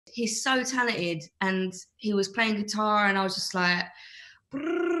he's so talented, and he was playing guitar, and I was just like,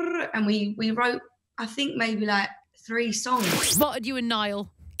 and we wrote, I think maybe like 3 songs. Spotted you and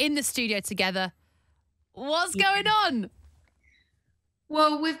Niall in the studio together. What's going on?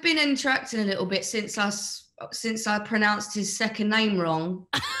 Well, we've been interacting a little bit since I pronounced his second name wrong.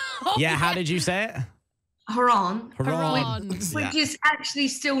 Yeah, how did you say it? Horan. Horan. Which is actually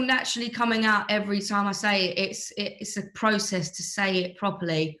still naturally coming out every time I say it. It's a process to say it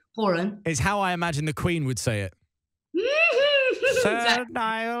properly. Horan. It's how I imagine the Queen would say it. Sir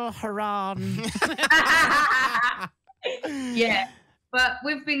Niall Horan. Yeah. But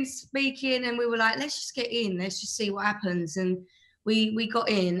we've been speaking and we were like, let's just get in. Let's just see what happens. And we got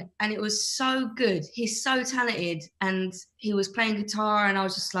in and it was so good. He's so talented and he was playing guitar and I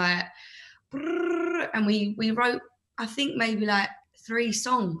was just like, and we wrote, I think maybe like 3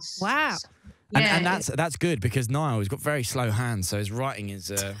 songs. Wow. So, yeah. And that's good because Niall has got very slow hands, so his writing is...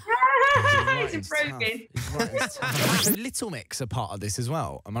 He's improving. So Little Mix are part of this as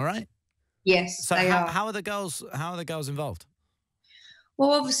well, am I right? Yes, So they are. how are the girls involved?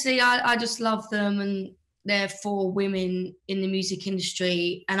 Well, obviously, I just love them, and they're 4 women in the music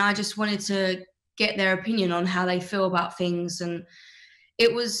industry, and I just wanted to get their opinion on how they feel about things. And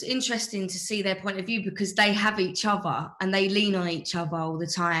it was interesting to see their point of view because they have each other and they lean on each other all the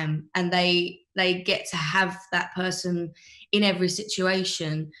time, and they get to have that person in every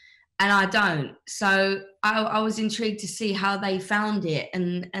situation, and I don't. So I was intrigued to see how they found it,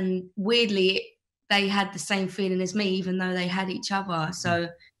 and weirdly, they had the same feeling as me, even though they had each other. So,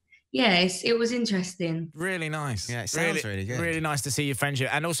 yes, it was interesting. Really nice. Yeah, it sounds really good. Really nice to see your friendship.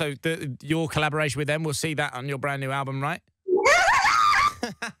 And also your collaboration with them, we'll see that on your brand new album, right?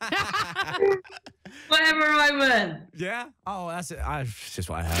 Whatever I want. Yeah? Oh, that's it. It's just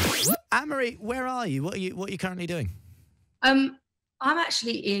what I heard. Anne-Marie, where are you? What are you currently doing? I'm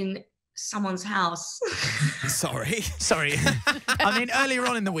actually in someone's house. Sorry. I mean, earlier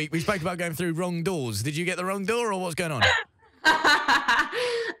on in the week, we spoke about going through wrong doors. Did you get the wrong door or what's going on?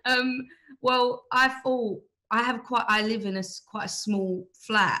 Well, I live in quite a small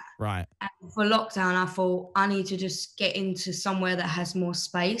flat. Right. And for lockdown, I thought I need to just get into somewhere that has more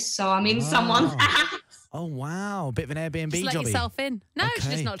space. So I'm in someone's house. Oh, wow. A bit of an Airbnb Just let jobby. yourself in. No, she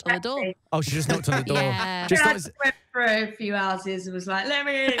just knocked on the door. Oh, she just knocked on the door. Yeah. Just I went through a few houses and was like, let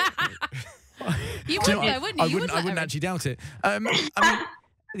me in. You would though, wouldn't you? I wouldn't actually doubt it. I mean,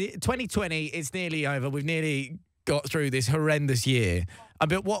 2020 is nearly over. We've nearly got through this horrendous year.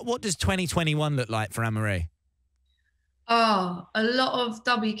 But what does 2021 look like for Anne-Marie? Oh, a lot of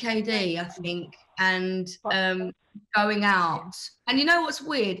WKD, I think, and going out. And you know what's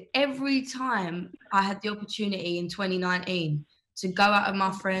weird? Every time I had the opportunity in 2019 to go out with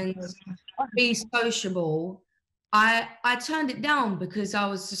my friends, be sociable, I turned it down because I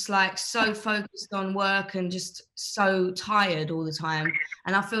was just like so focused on work and just so tired all the time.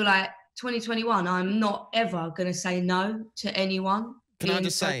 And I feel like 2021, I'm not ever going to say no to anyone. Can I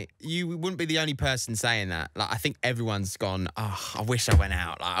just say, you wouldn't be the only person saying that. Like, I think everyone's gone, oh, I wish I went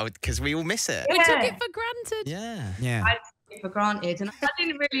out, like, because we all miss it. We took it for granted. Yeah. I took it for granted. And I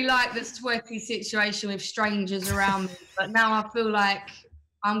didn't really like the sweaty situation with strangers around me. But now I feel like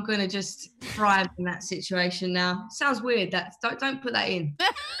I'm going to just thrive in that situation now. Sounds weird. Don't put that in.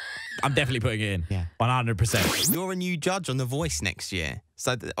 I'm definitely putting it in. Yeah. 100%. You're a new judge on The Voice next year.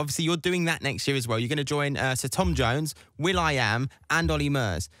 So obviously you're doing that next year as well. You're going to join Sir Tom Jones, will.i.am and Ollie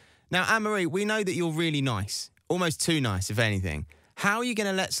Murs. Now, Anne-Marie, we know that you're really nice. Almost too nice, if anything. How are you going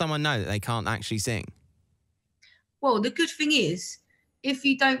to let someone know that they can't actually sing? Well, the good thing is, if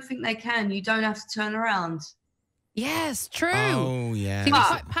you don't think they can, you don't have to turn around. Yes, true. Oh, yeah. You're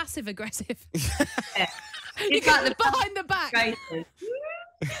quite passive-aggressive. Yeah. You go behind the back.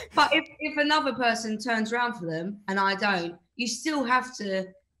 But if another person turns around for them and I don't, you still have to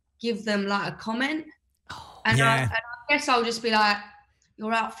give them like a comment. And, yeah. I guess I'll just be like,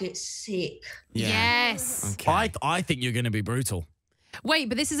 your outfit's sick. Yeah. Yes. Okay. I think you're going to be brutal. Wait,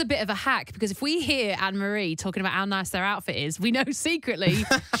 but this is a bit of a hack because if we hear Anne-Marie talking about how nice their outfit is, we know secretly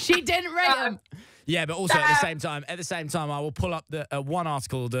she didn't rate them. Yeah, but also at the same time, I will pull up the one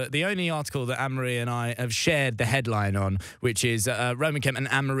article, the only article that Anne-Marie and I have shared the headline on, which is Roman Kemp and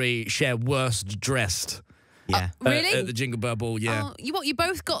Anne-Marie share worst dressed. Yeah. Really? At the Jingle Bell Ball, yeah. You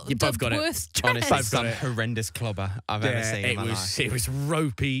both got it. worst dressed. Honestly, Both some got it. horrendous clobber I've ever seen in my life. It was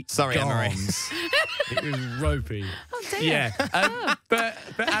ropey. Sorry, Anne-Marie. goms. It was ropey. Oh, dear. Yeah. But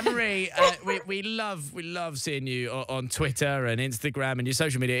Anne-Marie, we love seeing you on Twitter and Instagram and your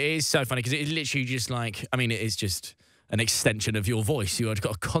social media. It is so funny because it is literally just like, I mean, it is just an extension of your voice. You are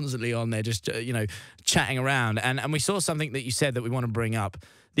constantly on there just, chatting around. And we saw something that you said that we want to bring up.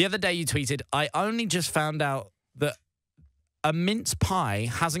 The other day you tweeted, I only just found out that a mince pie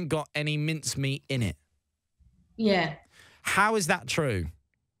hasn't got any mincemeat in it. Yeah. How is that true?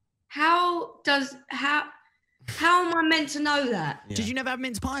 How am I meant to know that? Yeah. Did you never have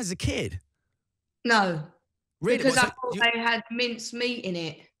mince pie as a kid? No. Really? Because I thought they had mince meat in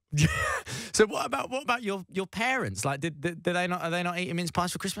it. So what about your parents? Like, are they not eating mince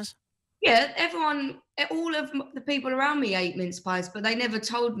pies for Christmas? Yeah, all of the people around me ate mince pies, but they never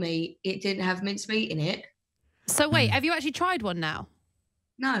told me it didn't have mince meat in it. So wait, have you actually tried one now?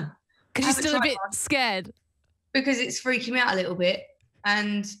 No. Because you're still a bit scared. Because it's freaking me out a little bit,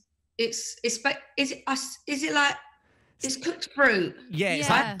 and is it like it's cooked fruit? Yeah, it's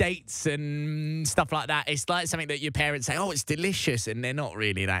like dates and stuff like that. It's like something that your parents say, oh, it's delicious, and they're not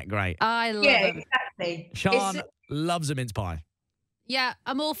really that great. I love it. Exactly. Sian loves a mince pie. Yeah,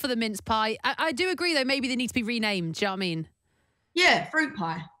 I'm all for the mince pie. I do agree, though, maybe they need to be renamed. Do you know what I mean? Yeah, fruit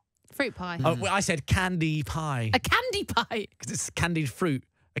pie. Fruit pie. Oh, well, I said candy pie. A candy pie? Because it's candied fruit.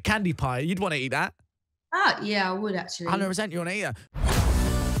 A candy pie. You'd want to eat that. Yeah, I would actually. 100% you want to eat that.